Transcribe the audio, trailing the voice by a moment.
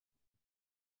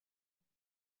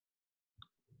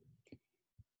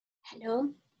Hello,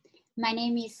 my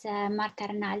name is Marta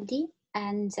Arnaldi,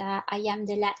 and I am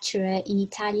the lecturer in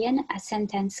Italian at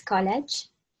St. Anne's College.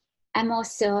 I'm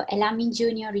also a Lamin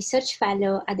Junior Research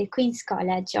Fellow at the Queen's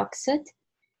College, Oxford.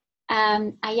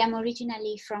 I am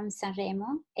originally from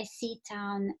Sanremo, a sea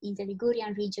town in the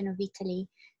Ligurian region of Italy,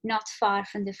 not far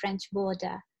from the French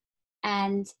border.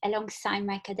 And alongside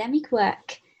my academic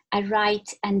work, I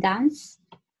write and dance.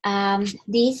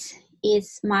 This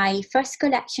is my first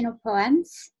collection of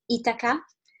poems, Ithaca,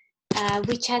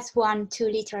 which has won 2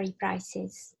 literary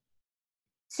prizes.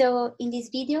 So in this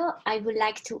video, I would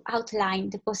like to outline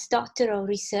the postdoctoral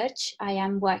research I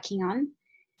am working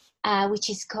on, which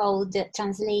is called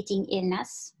Translating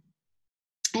Illness.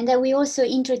 And I will also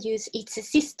introduce its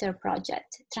sister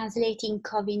project, Translating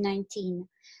COVID-19,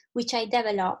 which I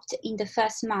developed in the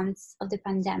first months of the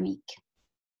pandemic.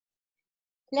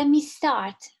 Let me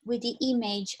start with the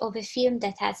image of a film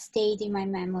that has stayed in my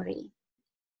memory.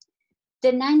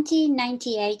 The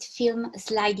 1998 film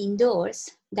Sliding Doors,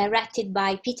 directed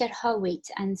by Peter Howitt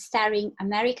and starring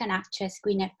American actress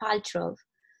Gwyneth Paltrow,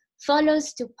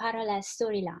 follows two parallel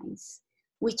storylines,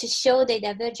 which show the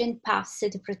divergent paths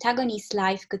the protagonist's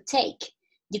life could take,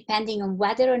 depending on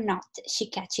whether or not she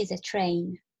catches a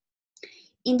train.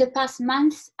 In the past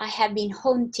months, I have been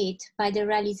haunted by the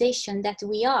realization that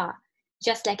we are,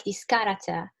 just like this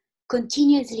character,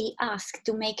 continuously asked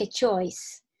to make a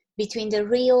choice between the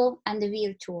real and the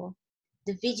virtual,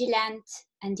 the vigilant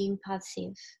and the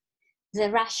impulsive,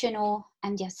 the rational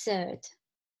and the absurd.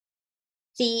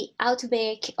 The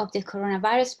outbreak of the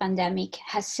coronavirus pandemic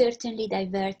has certainly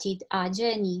diverted our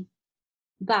journey,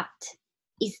 but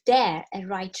is there a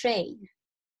right train?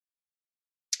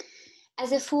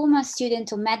 As a former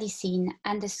student of medicine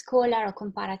and a scholar of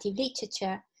comparative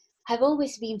literature, I've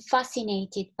always been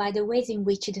fascinated by the ways in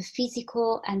which the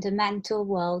physical and the mental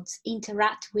worlds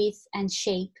interact with and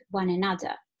shape one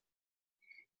another.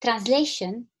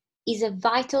 Translation is a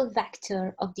vital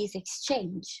vector of this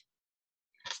exchange.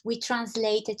 We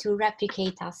translate to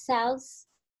replicate ourselves,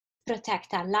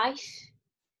 protect our life,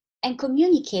 and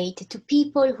communicate to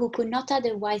people who could not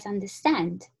otherwise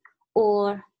understand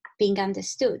or being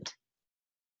understood.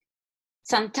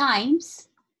 Sometimes,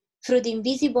 through the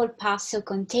invisible paths of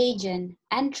contagion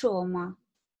and trauma,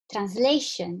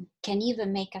 translation can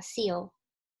even make us heal.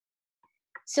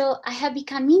 So I have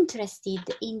become interested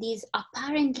in these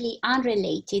apparently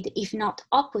unrelated, if not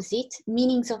opposite,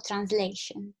 meanings of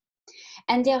translation.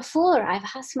 And therefore, I've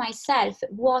asked myself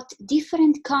what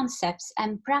different concepts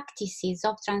and practices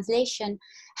of translation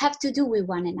have to do with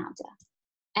one another.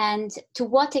 And to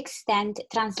what extent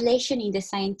translation in the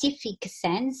scientific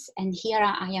sense, and here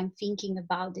I am thinking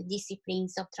about the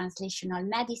disciplines of translational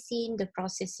medicine, the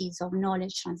processes of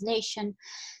knowledge translation.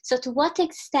 So to what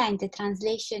extent the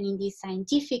translation in these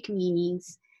scientific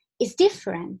meanings is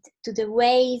different to the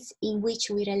ways in which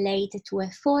we relate to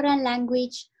a foreign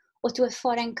language or to a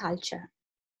foreign culture.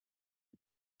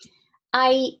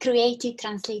 I created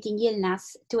Translating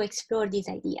Illness to explore these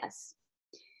ideas.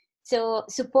 So,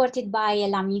 supported by a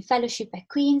Lamin Fellowship at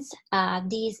Queen's,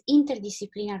 this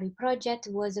interdisciplinary project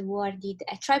was awarded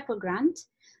a triple grant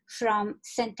from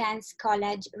St. Anne's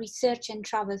College Research and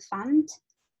Travel Fund,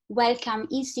 Wellcome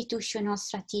Institutional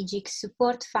Strategic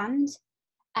Support Fund,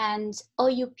 and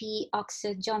OUP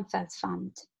Oxford John Feld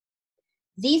Fund.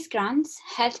 These grants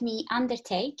helped me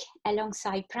undertake,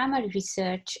 alongside primary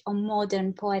research on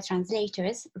modern poet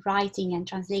translators, writing and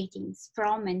translating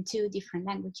from and to different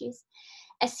languages,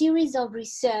 a series of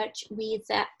research with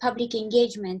public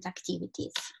engagement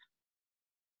activities.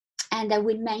 And I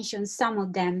will mention some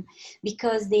of them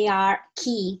because they are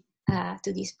key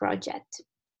to this project.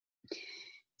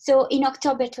 So in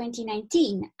October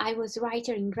 2019, I was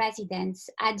writer in residence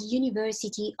at the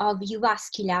University of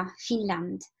Jyväskylä,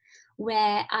 Finland,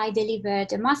 where I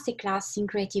delivered a masterclass in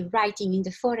creative writing in the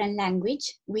foreign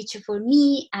language, which for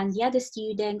me and the other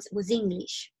students was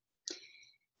English.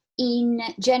 In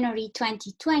January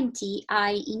 2020,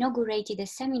 I inaugurated a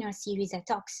seminar series at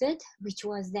Oxford, which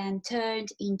was then turned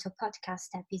into podcast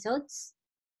episodes.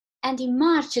 And in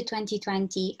March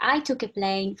 2020, I took a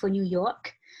plane for New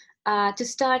York to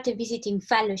start a visiting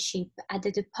fellowship at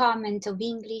the Department of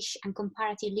English and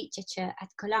Comparative Literature at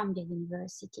Columbia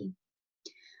University.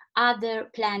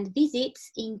 Other planned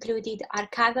visits included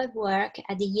archival work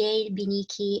at the Yale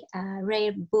Binicki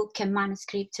Rare Book and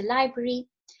Manuscript Library,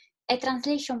 a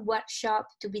translation workshop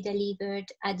to be delivered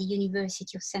at the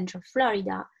University of Central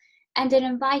Florida, and an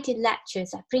invited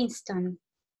lectures at Princeton.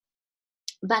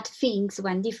 But things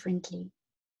went differently.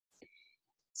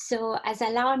 So as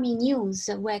alarming news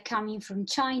were coming from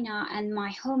China and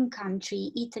my home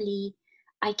country, Italy,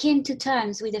 I came to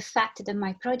terms with the fact that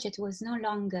my project was no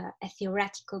longer a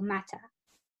theoretical matter.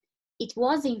 It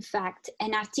was, in fact,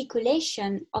 an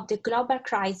articulation of the global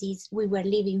crisis we were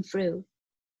living through.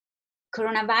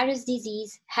 Coronavirus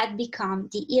disease had become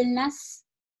the illness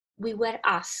we were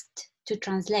asked to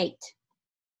translate.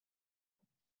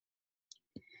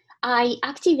 I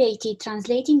activated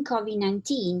Translating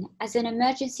COVID-19 as an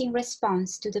emergency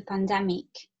response to the pandemic.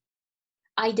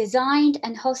 I designed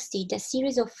and hosted a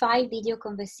series of 5 video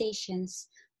conversations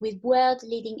with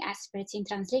world-leading experts in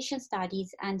translation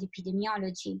studies and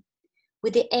epidemiology,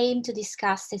 with the aim to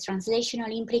discuss the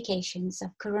translational implications of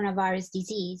coronavirus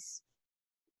disease.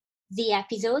 The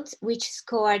episodes, which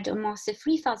scored almost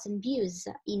 3,000 views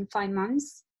in 5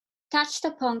 months, touched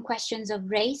upon questions of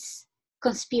race,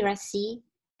 conspiracy,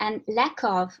 and lack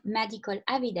of medical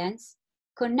evidence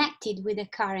connected with the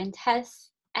current health,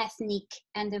 ethnic,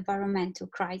 and environmental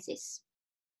crisis.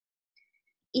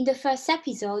 In the first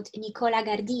episode, Nicola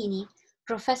Gardini,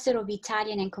 professor of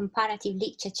Italian and comparative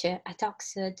literature at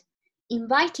Oxford,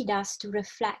 invited us to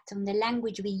reflect on the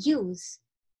language we use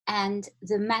and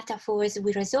the metaphors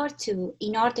we resort to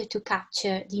in order to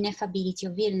capture the ineffability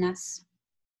of illness.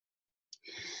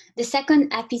 The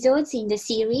second episodes in the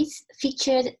series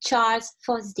featured Charles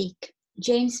Fosdick,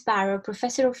 James Barrow,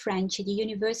 Professor of French at the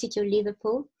University of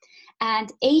Liverpool,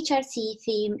 and HRC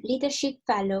Theme Leadership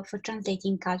Fellow for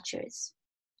Translating Cultures.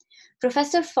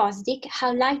 Professor Fosdick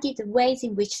highlighted the ways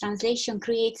in which translation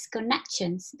creates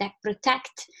connections that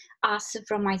protect us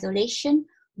from isolation,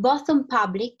 both on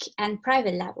public and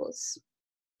private levels.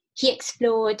 He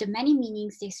explored the many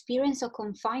meanings the experience of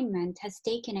confinement has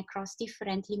taken across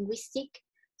different linguistic,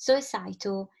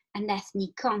 societal, and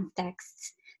ethnic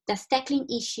contexts, thus tackling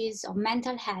issues of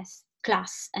mental health,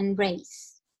 class, and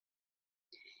race.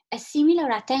 A similar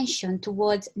attention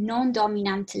towards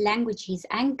non-dominant languages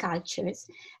and cultures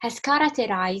has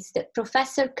characterized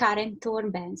Professor Karen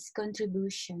Thornburn's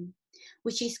contribution,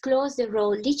 which disclosed the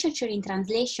role literature in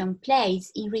translation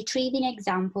plays in retrieving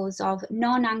examples of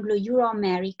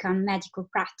non-Anglo-Euro-American medical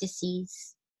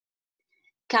practices.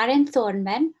 Karen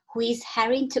Thornburn, who is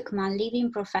Harry Tuchman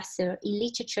Living Professor in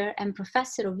Literature and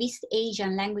Professor of East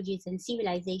Asian Languages and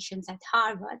Civilizations at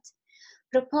Harvard,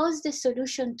 proposed a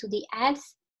solution to the health,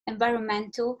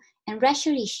 environmental, and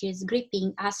racial issues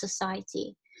gripping our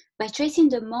society by tracing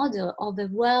the model of a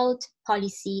world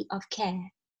policy of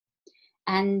care.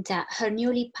 And her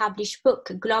newly published book,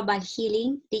 Global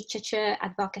Healing, Literature,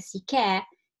 Advocacy Care,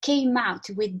 came out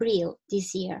with Brill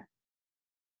this year.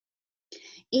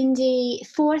 In the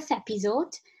fourth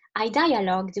episode, I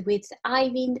dialogued with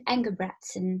Eivind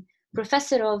Engebretsen,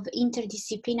 Professor of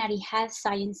Interdisciplinary Health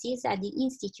Sciences at the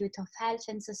Institute of Health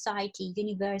and Society,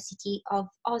 University of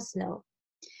Oslo.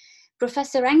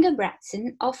 Professor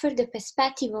Engebretsen offered the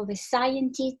perspective of a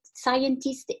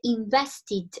scientist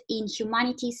invested in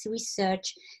humanities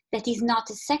research that is not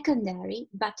secondary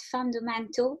but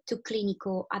fundamental to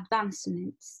clinical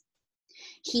advancements.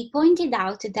 He pointed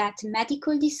out that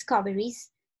medical discoveries,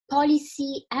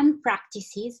 policy, and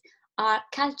practices are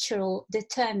cultural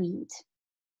determined.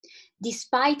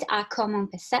 Despite our common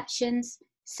perceptions,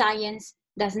 science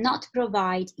does not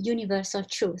provide universal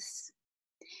truths.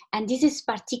 And this is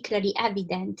particularly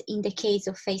evident in the case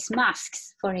of face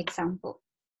masks, for example.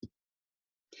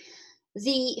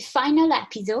 The final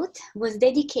episode was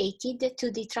dedicated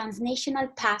to the transnational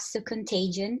path to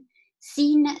contagion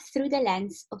seen through the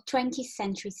lens of 20th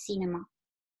century cinema.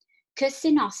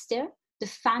 Kirsten Oster, the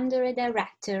founder and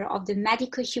director of the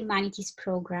Medical Humanities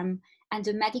Program and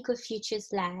the Medical Futures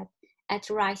Lab at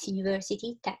Rice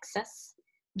University, Texas,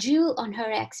 drew on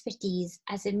her expertise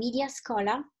as a media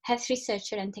scholar, health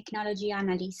researcher, and technology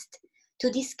analyst to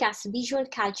discuss visual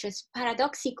culture's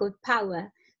paradoxical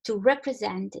power to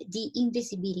represent the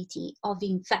invisibility of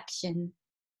infection.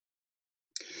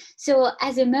 So,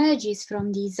 as emerges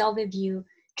from this overview,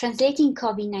 translating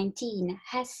COVID-19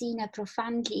 has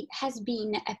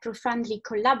been a profoundly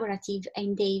collaborative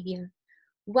endeavor,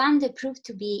 one that proved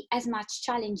to be as much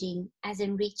challenging as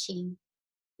enriching.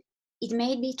 It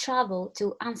made me travel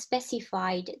to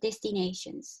unspecified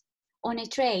destinations, on a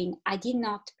train I did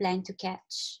not plan to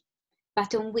catch,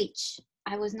 but on which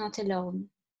I was not alone.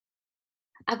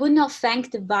 I would not thank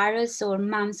the virus or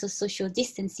months of social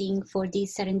distancing for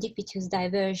this serendipitous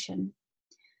diversion.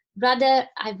 Rather,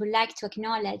 I would like to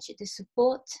acknowledge the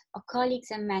support of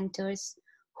colleagues and mentors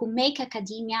who make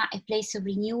academia a place of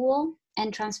renewal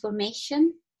and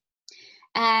transformation,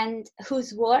 and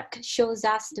whose work shows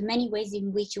us the many ways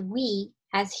in which we,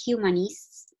 as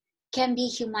humanists, can be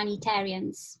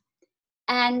humanitarians,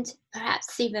 and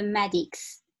perhaps even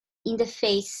medics, in the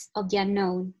face of the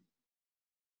unknown.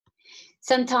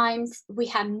 Sometimes we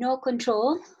have no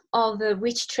control over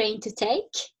which train to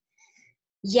take,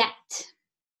 yet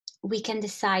we can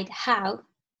decide how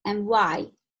and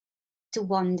why to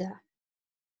wander.